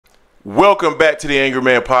Welcome back to the Angry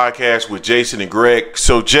Man Podcast with Jason and Greg.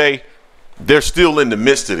 So, Jay, they're still in the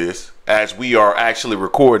midst of this as we are actually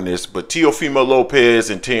recording this, but Teofimo Lopez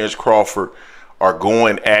and Terence Crawford are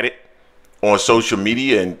going at it on social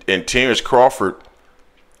media, and Terence Crawford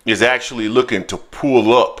is actually looking to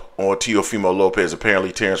pull up on Teofimo Lopez.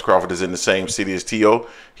 Apparently, Terence Crawford is in the same city as Teo.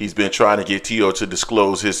 He's been trying to get Teo to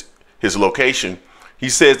disclose his location. He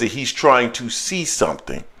says that he's trying to see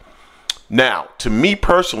something. Now, to me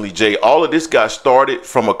personally, Jay, all of this got started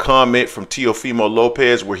from a comment from Teofimo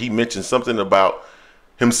Lopez where he mentioned something about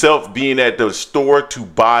himself being at the store to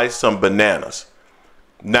buy some bananas.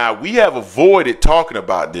 Now, we have avoided talking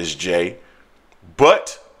about this, Jay,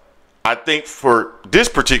 but I think for this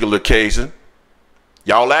particular occasion,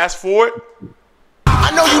 y'all asked for it.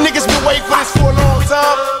 I know you niggas been waiting for this for a long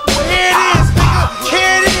time. Well, here it is, nigga.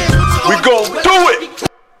 Here it is. We gon' do it.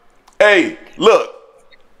 Hey, look.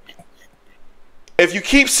 If you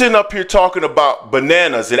keep sitting up here talking about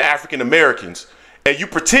bananas and African Americans and you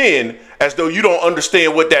pretend as though you don't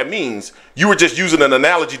understand what that means, you were just using an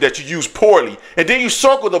analogy that you use poorly, and then you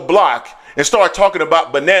circle the block and start talking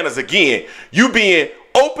about bananas again, you being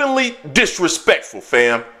openly disrespectful,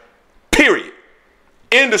 fam. Period.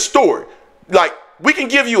 End of story. Like, we can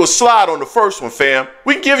give you a slide on the first one, fam.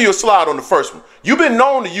 We can give you a slide on the first one. You've been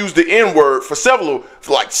known to use the N-word for several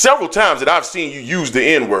times that I've seen you use the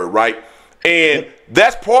N-word, right? And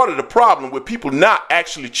that's part of the problem with people not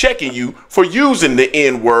actually checking you for using the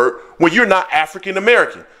N-word when you're not African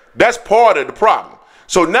American. That's part of the problem.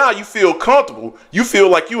 So now you feel comfortable. You feel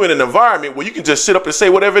like you're in an environment where you can just sit up and say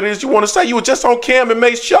whatever it is you want to say. You were just on Cam and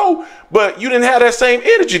May's show, but you didn't have that same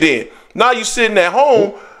energy then. Now you're sitting at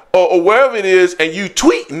home or wherever it is and you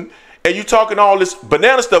tweeting and you talking all this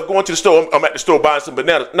banana stuff, going to the store. I'm at the store buying some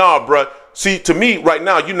bananas. Nah, bruh. See, to me right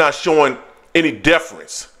now, you're not showing any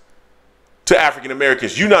deference to African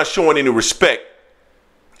Americans. You're not showing any respect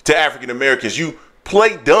to African Americans. You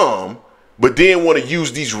play dumb, but then want to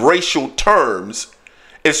use these racial terms.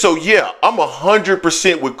 And so, yeah, I'm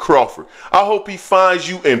 100% with Crawford. I hope he finds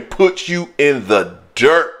you and puts you in the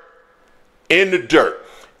dirt. In the dirt.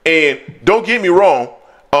 And don't get me wrong,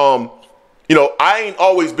 you know, I ain't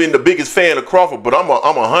always been the biggest fan of Crawford, but I'm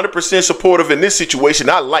 100% supportive in this situation.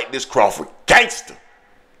 I like this Crawford. Gangster.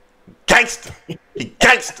 Gangster. He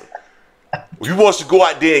gangster. He wants to go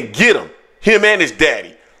out there and get him and his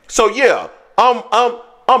daddy. So yeah, I'm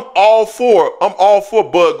all for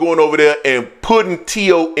Bud going over there and putting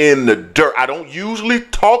Teo in the dirt. I don't usually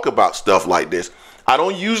talk about stuff like this. I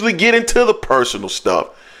don't usually get into the personal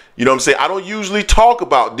stuff. You know what I'm saying? I don't usually talk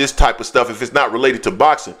about this type of stuff if it's not related to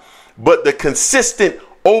boxing. But the consistent,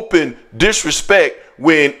 open disrespect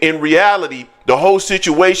when in reality the whole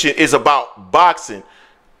situation is about boxing.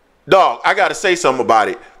 Dog, I gotta say something about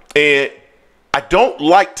it. And I don't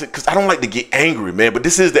like to, because I don't like to get angry, man, but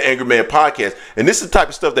this is the Angry Man Podcast, and this is the type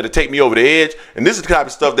of stuff that'll take me over the edge, and this is the type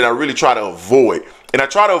of stuff that I really try to avoid. And I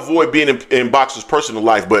try to avoid being in boxers' personal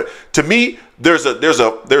life, but to me, there's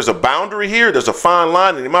a boundary here, there's a fine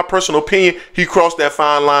line, and in my personal opinion, he crossed that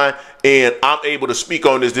fine line, and I'm able to speak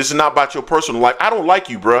on this. This is not about your personal life. I don't like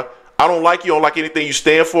you, bruh. I don't like you. I don't like anything you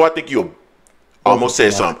stand for. I think you almost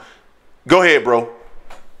said something. Go ahead, bro.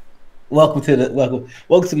 Welcome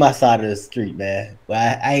to my side of the street, man.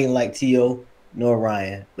 Well, I ain't like Teo nor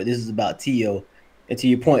Ryan, but this is about Teo. And to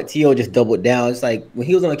your point, Teo just doubled down. It's like when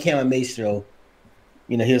he was on the Cam May show,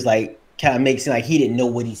 you know, he was like kind of makes it like he didn't know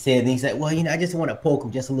what he said. And he's like, well, you know, I just want to poke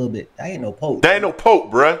him just a little bit. That ain't no poke. That ain't no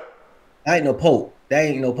poke, bruh. That ain't no poke. That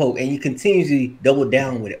ain't no poke. And you continuously double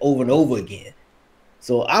down with it over and over again.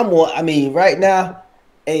 So I mean, right now,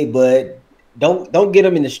 hey, bud, don't get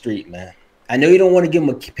him in the street, man. I know you don't want to give him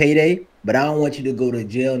a payday, but I don't want you to go to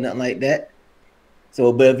jail, nothing like that.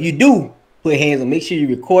 So, but if you do put hands on, make sure you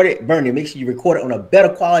record it, burn it. Make sure you record it on a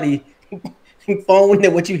better quality phone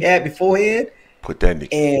than what you had beforehand. Put that nigga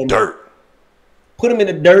in the dirt. Put him in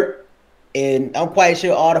the dirt, and I'm quite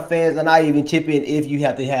sure all the fans are not even chipping if you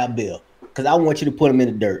have to have bail, because I want you to put him in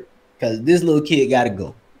the dirt, because this little kid got to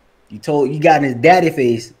go. You got in his daddy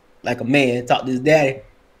face like a man, talk to his daddy,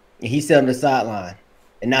 and he sat on the sideline.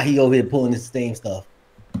 And now he over here pulling the same stuff.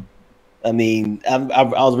 I mean, I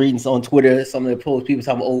was reading on Twitter, some of the posts, people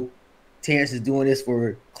talking about, oh, Terence is doing this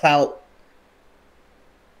for clout.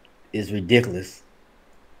 It's ridiculous.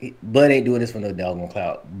 Bud ain't doing this for no doggone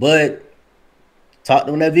clout. Bud talked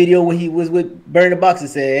on that video when he was with Burn the Box and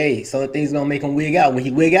said, hey, some things gonna make him wig out. When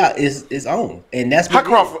he wig out, it's on. And that's what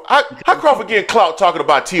how Crawford getting clout talking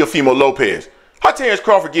about Teofimo Lopez? How Terence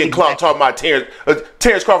Crawford getting clout talking about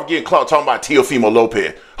Terence Crawford getting clout talking about Teofimo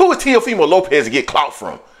Lopez? Who is Teofimo Lopez to get clout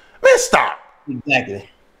from? Man, stop. Exactly.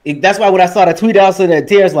 That's why when I saw the tweet, I saw that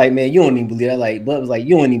Terence like, man, you don't even believe that. Like, Bud was like,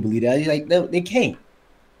 you don't even believe that. He's like, they can't.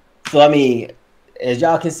 So I mean, as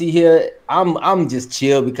y'all can see here, I'm just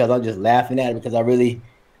chill because I'm just laughing at it because I really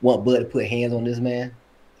want Bud to put hands on this man.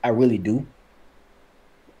 I really do.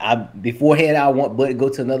 Beforehand I want Bud to go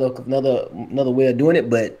to another way of doing it,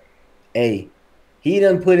 but hey, he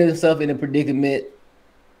done put himself in a predicament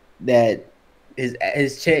that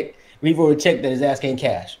his check, we wrote a check that his ass can't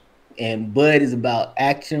cash. And Bud is about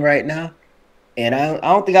action right now. And I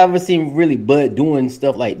don't think I've ever seen really Bud doing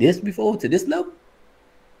stuff like this before to this level.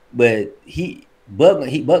 But Bud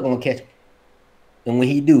gonna catch him. And when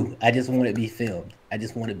he do, I just want it to be filmed. I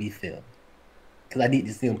just want it to be filmed. Because I need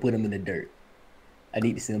to see him put him in the dirt. I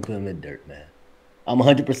need to see him put him in the dirt, man. I'm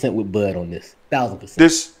 100% with Bud on this.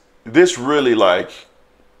 1,000%. This really, like,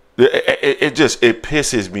 it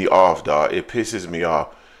pisses me off, dog. It pisses me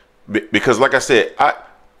off. Because like I said,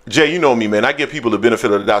 Jay, you know me, man. I give people the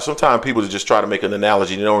benefit of the doubt. Sometimes people just try to make an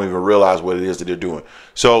analogy and they don't even realize what it is that they're doing.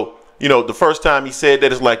 So, you know, the first time he said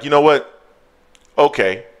that, it's like, you know what?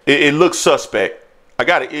 Okay, it looks suspect. I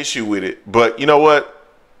got an issue with it, but you know what?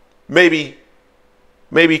 Maybe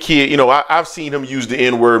kid, you know, I've seen him use the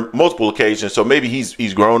N-word multiple occasions, so maybe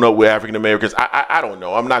he's grown up with African Americans. I don't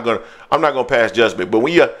know. I'm not gonna pass judgment. But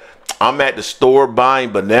when I'm at the store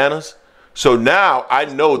buying bananas, so now I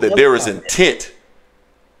know that there is intent.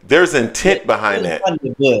 There's intent behind that.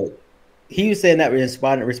 He was saying that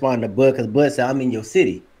responding to Bud because Bud said, "I'm in your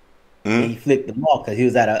city." And he flicked them off because he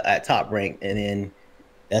was at top rank, and then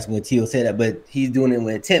that's when Teo said that. But he's doing it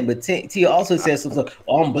with intent. But Teo also said some stuff.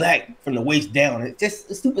 "Oh, I'm black from the waist down." It's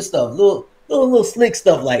just stupid stuff, little slick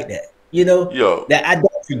stuff like that. You know, that I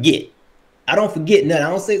don't forget. I don't forget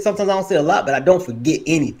nothing. Sometimes I don't say a lot, but I don't forget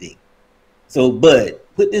anything. So, Bud,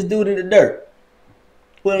 put this dude in the dirt.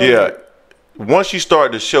 Once you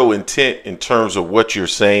start to show intent in terms of what you're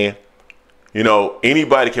saying, you know,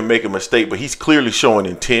 anybody can make a mistake, but he's clearly showing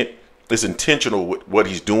intent. It's intentional with what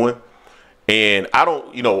he's doing. And I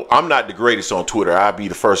don't, you know, I'm not the greatest on Twitter. I'll be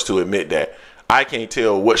the first to admit that. I can't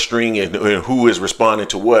tell what string and who is responding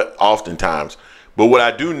to what oftentimes. But what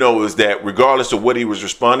I do know is that regardless of what he was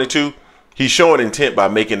responding to, he's showing intent by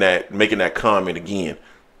making that comment again.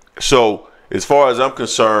 So as far as I'm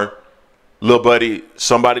concerned, little buddy,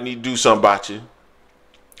 somebody need to do something about you.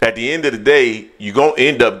 At the end of the day, you're going to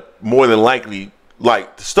end up more than likely,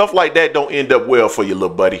 like, stuff like that don't end up well for you, little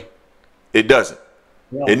buddy. It doesn't.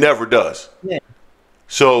 Yeah. It never does. Yeah.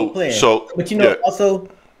 So, but you know, also,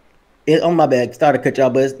 on my bad, sorry to cut y'all,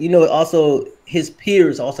 but you know, also his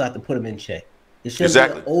peers also have to put him in check. It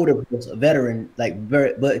shouldn't be an older, a veteran like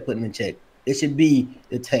Bud put him in check. It should be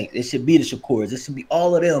the Tanks. It should be the Shakurs. It should be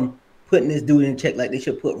all of them putting this dude in check like they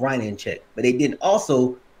should put Ryan in check. But they didn't.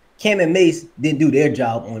 Also, Cam and Mace didn't do their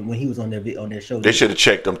job when he was on their show. They should have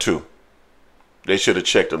checked them too.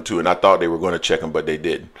 And I thought they were going to check him, but they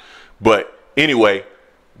didn't. But anyway,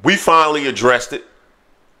 we finally addressed it.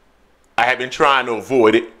 I have been trying to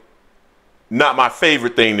avoid it. Not my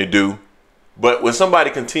favorite thing to do. But when somebody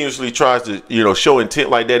continuously tries to, you know, show intent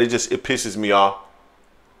like that, it pisses me off.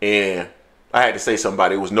 And I had to say something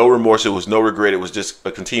about it. It was no remorse. It was no regret. It was just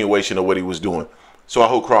a continuation of what he was doing. So I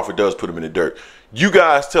hope Crawford does put him in the dirt. You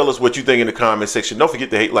guys tell us what you think in the comment section. Don't forget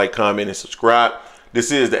to hate, like, comment, and subscribe.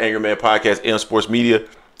 This is the Angry Man Podcast and Sports Media.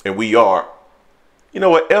 And we are, you know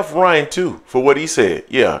what, F Ryan too for what he said.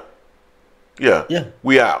 Yeah.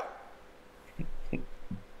 We out.